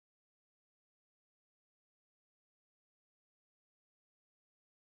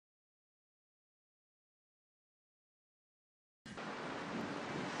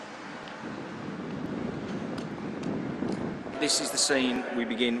This is the scene. We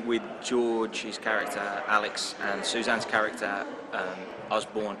begin with George, his character Alex, and Suzanne's character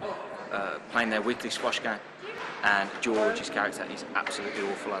Osborne playing their weekly squash game, and George, his character, is absolutely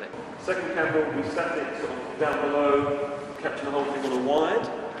awful at it. Second camera will be static sort of down below, capturing the whole thing on a wide.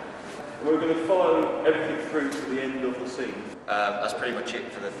 And we're going to follow everything through to the end of the scene. That's pretty much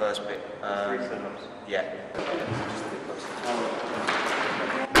it for the first bit. 3 setups. Yeah.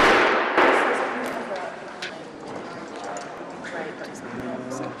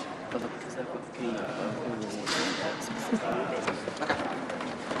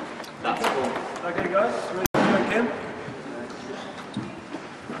 That's cool. Okay guys, ready to go again?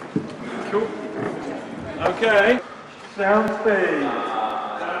 Cool. Okay. Sound speed.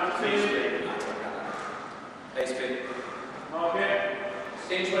 Pace speed. Okay.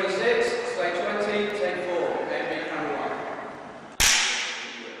 Scene 26, slate 20, take 4, and camera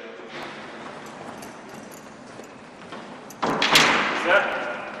 1. Set.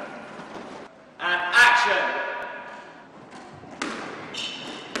 And action!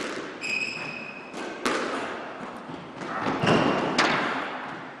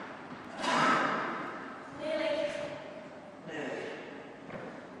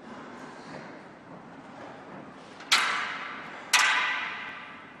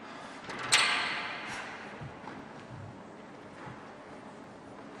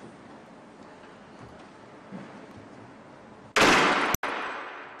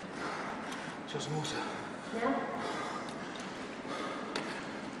 Just water. Yeah.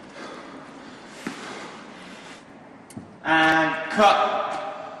 And cut!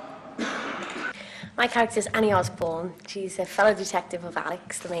 My character's Annie Osborne. She's a fellow detective of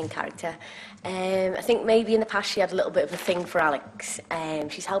Alex, the main character. I think maybe in the past she had a little bit of a thing for Alex.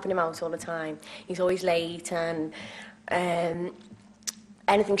 She's helping him out all the time. He's always late, and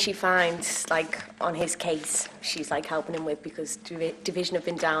anything she finds, like, on his case, she's, like, helping him with, because Division have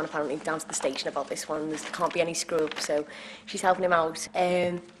been down, apparently, down to the station about this one. There can't be any screw-up, so she's helping him out.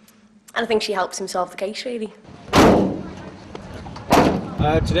 And I think she helps him solve the case, really.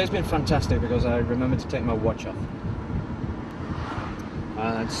 Today's been fantastic because I remembered to take my watch off.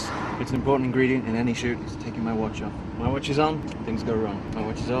 It's an important ingredient in any shoot, is taking my watch off. My watch is on, things go wrong. My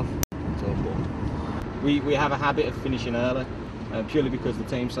watch is off, it's all good. We have a habit of finishing early, purely because the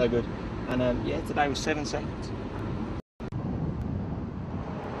team's so good. And yeah, today was 7 seconds.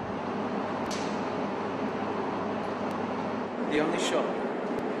 The only shot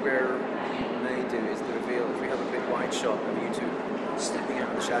where we may do is the reveal, if we have a big wide shot of you two stepping out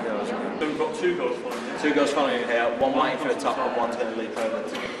of the shadows. So we've got 2 girls following you. 2 girls following you here, one waiting for the top and one's going to leap over.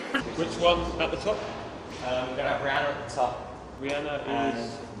 Which one's at the top? We're going to have Rihanna at the top. Rihanna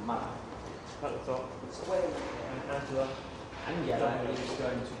is Matt. at the top. And Angela. Angela is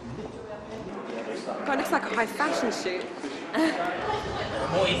going to... God, it looks like a high fashion shoot.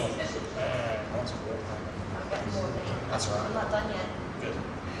 That's right. I'm not done yet. Good.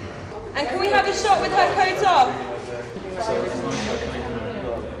 And can we have a shot with her coat off?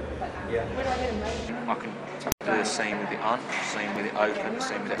 Yeah. I can do the same with it on, same with it open,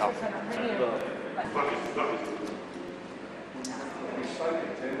 same with it off.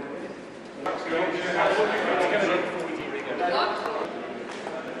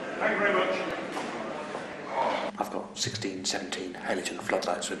 Thank you very much. I've got 16, 17 halogen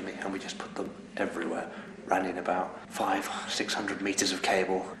floodlights with me, and we just put them everywhere. Ran in about 500-600 metres of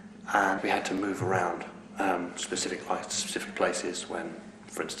cable, and we had to move around specific lights, specific places when,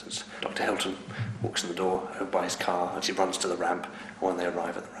 for instance, Dr. Hilton walks in the door by his car and she runs to the ramp, and when they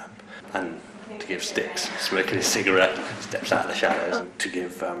arrive at the ramp, and to give Sticks, smoking his cigarette, steps out of the shadows, and to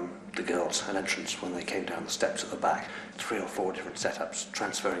give the girls an entrance when they came down the steps at the back. 3 or 4 different setups,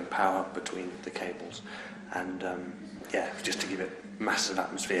 transferring power between the cables, and yeah, just to give it massive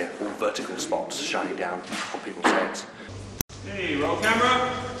atmosphere, all vertical spots shining down on people's heads. Hey, roll camera.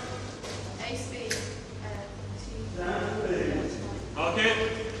 Okay.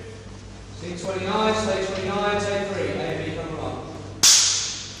 Scene 29, stage 29, take 3, A, B, camera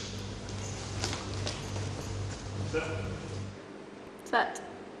 1. Set.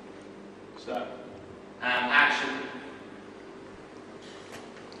 So, action.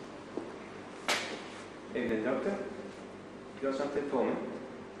 Evening, Doctor. You got something for me?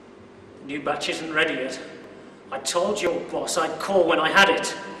 New batch isn't ready yet. I told your boss I'd call when I had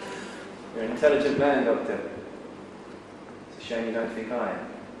it. You're an intelligent man, Doctor. It's a shame you don't think I am.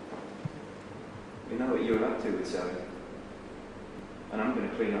 You know what you were up to with Zoe. And I'm going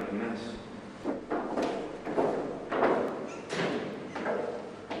to clean up the mess.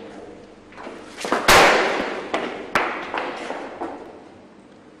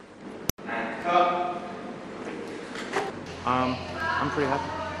 I'm pretty happy.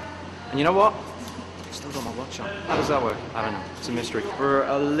 And you know what? I've still got my watch on. How does that work? I don't know. It's a mystery. We're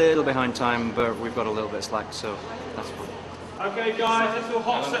a little behind time, but we've got a little bit of slack, so that's fine. Okay, guys, it's all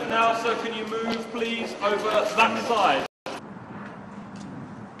hot set now, so can you move, please, over that side?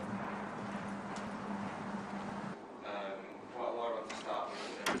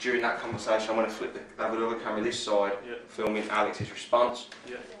 During that conversation, I'm going to have another camera this side, filming Alex's response,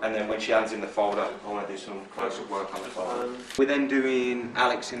 and then when she hands in the folder, I want to do some close-up work on the folder. We're then doing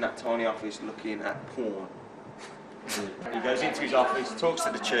Alex in that tiny office looking at porn. He goes into his office, talks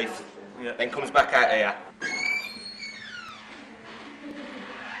to the chief, then comes back out here.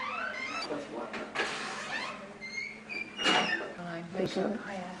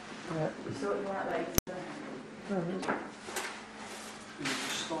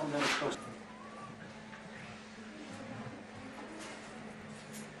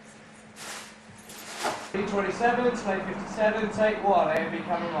 B27, slate 57, take 1, A and B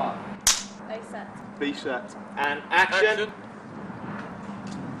camera mark. A set. B set. And action.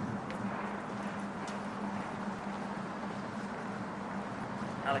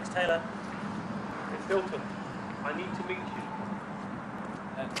 Alex Taylor. It's Hilton. I need to meet you.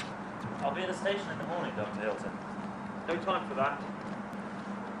 I'll be at the station in the morning, Dr. Hilton. No time for that.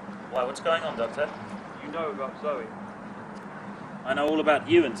 Why, what's going on, Doctor? You know about Zoe. I know all about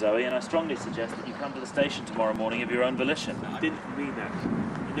you and Zoe, and I strongly suggest that you come to the station tomorrow morning of your own volition. I didn't mean that.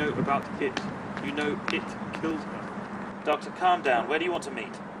 You know about it. You know it killed her. Doctor, calm down. Where do you want to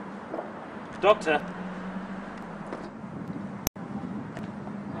meet? Doctor!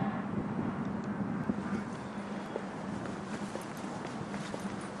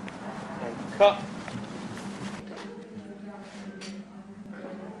 And cut.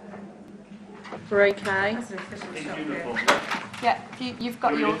 We're okay. Uniform. Yeah, you've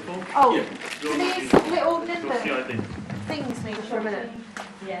got your... Uniform? Oh, Yeah, these little nimble things me for a minute.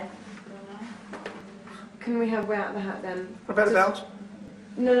 Yeah. Can we have way out of the hat then? What about the belt?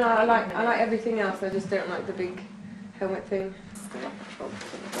 No, I like everything else. I just don't like the big helmet thing.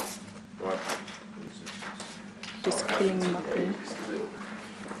 Just killing nothing.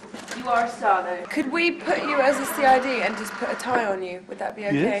 You are a star though. Could we put you as a CID and just put a tie on you? Would that be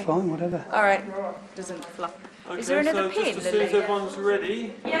okay? Yeah, fine, whatever. All right. Doesn't flap. Okay, Is there another so pin, just as soon as Lily? everyone's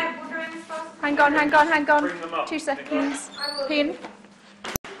ready, Yeah, hang on. bring them up. 2 seconds. Pin.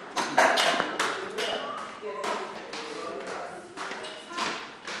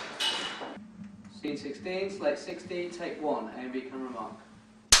 Scene 16, slate 16, take 1, A and B camera mark.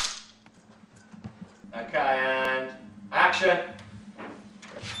 Okay, and action.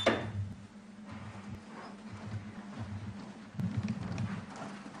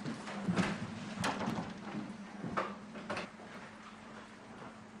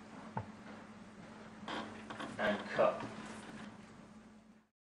 And cut.